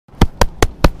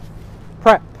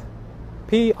Prep.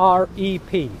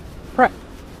 P-R-E-P. Prep.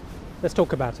 Let's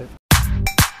talk about it.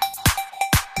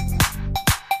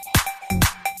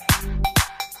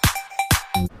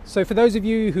 So for those of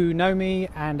you who know me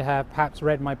and have perhaps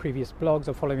read my previous blogs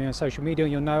or follow me on social media,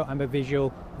 you'll know I'm a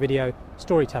visual video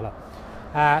storyteller.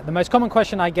 The most common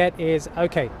question I get is,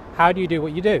 okay, how do you do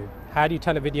what you do? How do you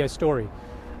tell a video story?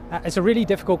 It's a really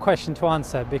difficult question to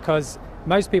answer because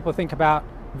most people think about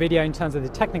video in terms of the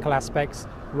technical aspects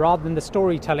rather than the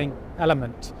storytelling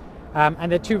element.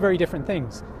 And they're two very different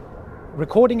things.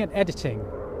 Recording and editing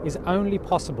is only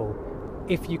possible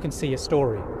if you can see a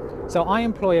story. So I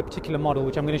employ a particular model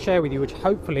which I'm going to share with you, which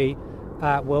hopefully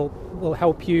will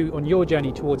help you on your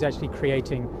journey towards actually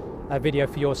creating a video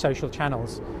for your social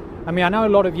channels. I mean, I know a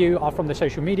lot of you are from the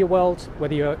social media world,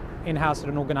 whether you're in-house at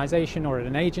an organization or at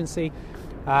an agency.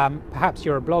 Perhaps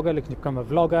you're a blogger looking to become a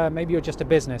vlogger, maybe you're just a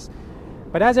business.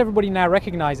 But as everybody now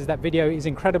recognizes that video is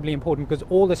incredibly important because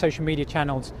all the social media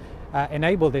channels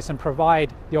enable this and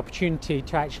provide the opportunity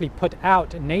to actually put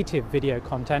out native video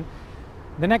content,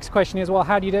 the next question is, well,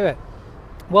 how do you do it?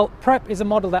 Well, PREP is a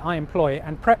model that I employ,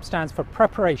 and PREP stands for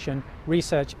preparation,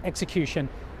 research, execution,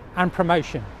 and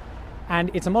promotion. And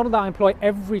it's a model that I employ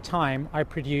every time I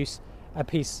produce a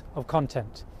piece of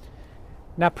content.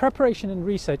 Now, preparation and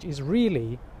research is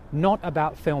really not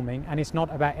about filming and it's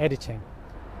not about editing.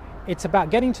 It's about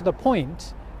getting to the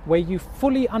point where you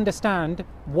fully understand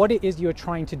what it is you're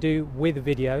trying to do with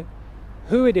video,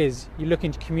 who it is you're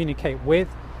looking to communicate with,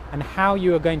 and how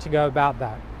you are going to go about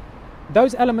that.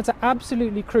 Those elements are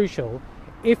absolutely crucial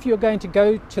if you're going to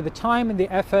go to the time and the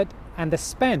effort and the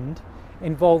spend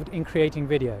involved in creating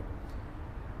video.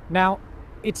 Now,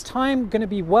 it's time going to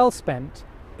be well spent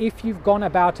if you've gone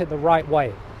about it the right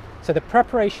way. So the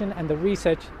preparation and the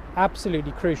research,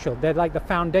 absolutely crucial. They're like the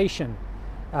foundation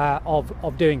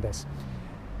of doing this.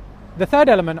 The third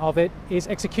element of it is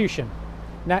execution.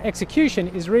 Now, execution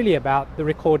is really about the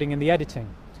recording and the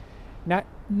editing. Now,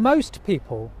 most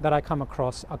people that I come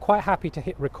across are quite happy to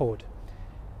hit record,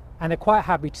 and they're quite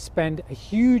happy to spend a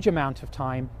huge amount of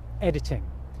time editing.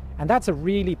 And that's a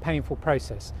really painful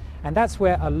process. And that's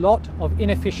where a lot of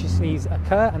inefficiencies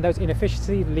occur, and those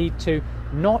inefficiencies lead to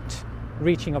not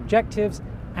reaching objectives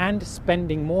and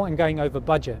spending more and going over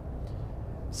budget.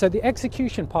 So the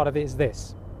execution part of it is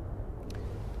this.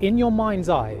 In your mind's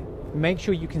eye, make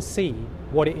sure you can see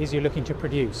what it is you're looking to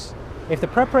produce. If the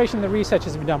preparation and the research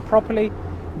has been done properly,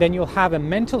 then you'll have a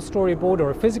mental storyboard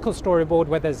or a physical storyboard,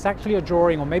 whether it's actually a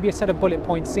drawing or maybe a set of bullet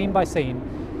points scene by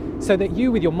scene, so that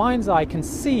you, with your mind's eye, can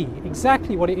see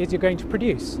exactly what it is you're going to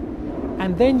produce.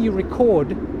 And then you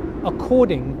record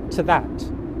according to that.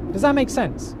 Does that make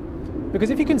sense? Because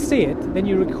if you can see it, then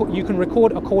you can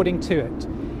record according to it.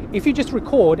 If you just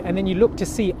record and then you look to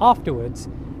see afterwards,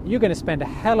 you're going to spend a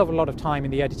hell of a lot of time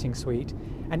in the editing suite.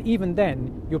 And even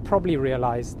then, you'll probably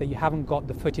realize that you haven't got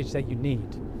the footage that you need.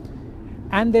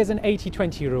 And there's an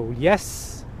 80-20 rule.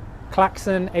 Yes,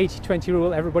 Klaxon 80-20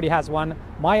 rule, everybody has one.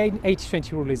 My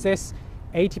 80-20 rule is this: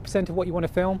 80% of what you want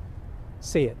to film,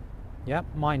 see it. Yeah,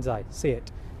 mind's eye, see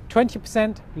it.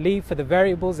 20% leave for the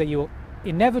variables that you'll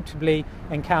inevitably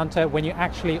encounter when you're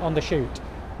actually on the shoot.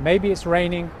 Maybe it's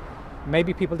raining,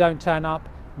 maybe people don't turn up,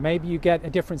 maybe you get a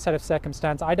different set of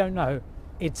circumstance. I don't know.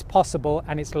 It's possible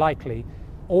and it's likely.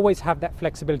 Always have that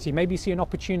flexibility. Maybe you see an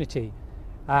opportunity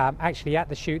actually at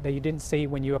the shoot that you didn't see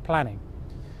when you were planning.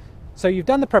 So you've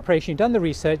done the preparation, you've done the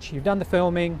research, you've done the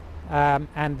filming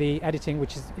and the editing,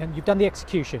 and you've done the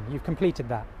execution. You've completed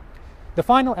that. The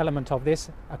final element of this,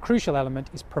 a crucial element,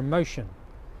 is promotion.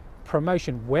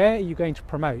 Promotion. Where are you going to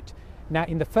promote? Now,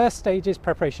 in the first stages,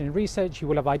 preparation and research, you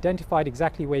will have identified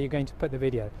exactly where you're going to put the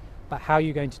video, but how are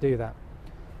you going to do that?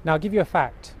 Now, I'll give you a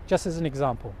fact, just as an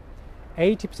example.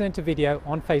 80% of video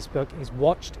on Facebook is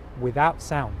watched without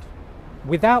sound.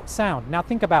 Without sound. Now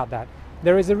think about that.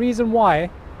 There is a reason why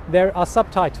there are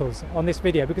subtitles on this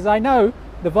video, because I know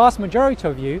the vast majority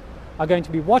of you are going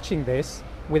to be watching this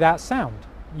without sound.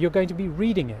 You're going to be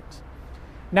reading it.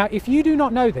 Now, if you do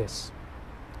not know this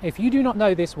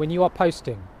when you are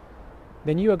posting,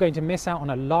 then you are going to miss out on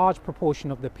a large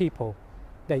proportion of the people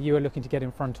that you are looking to get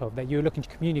in front of, that you are looking to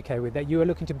communicate with, that you are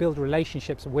looking to build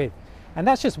relationships with. And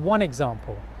that's just one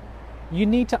example. You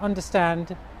need to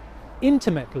understand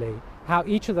intimately how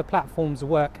each of the platforms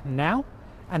work now,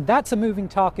 and that's a moving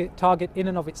target in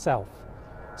and of itself.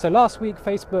 So last week,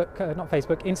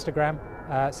 Instagram,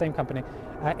 same company,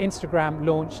 Instagram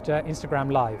launched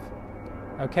Instagram Live.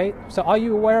 Okay, so are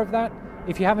you aware of that?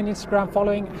 If you have an Instagram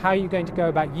following, how are you going to go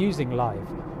about using Live?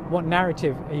 What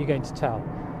narrative are you going to tell?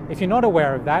 If you're not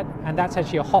aware of that, and that's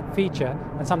actually a hot feature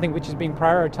and something which is being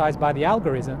prioritized by the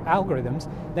algorithms,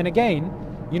 then again,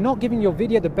 you're not giving your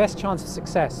video the best chance of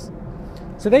success.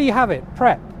 So there you have it.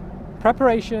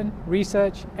 Preparation,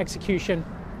 research, execution,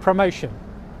 promotion.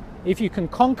 If you can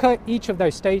conquer each of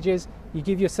those stages, you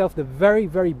give yourself the very,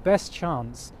 very best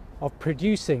chance of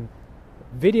producing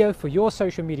video for your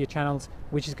social media channels,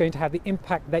 which is going to have the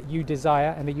impact that you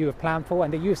desire and that you have planned for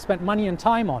and that you have spent money and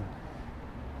time on.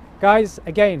 Guys,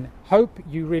 again, hope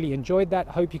you really enjoyed that.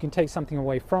 Hope you can take something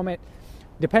away from it.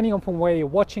 Depending upon where you're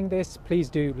watching this, please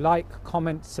do like,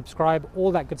 comment, subscribe,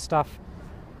 all that good stuff.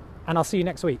 And I'll see you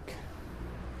next week.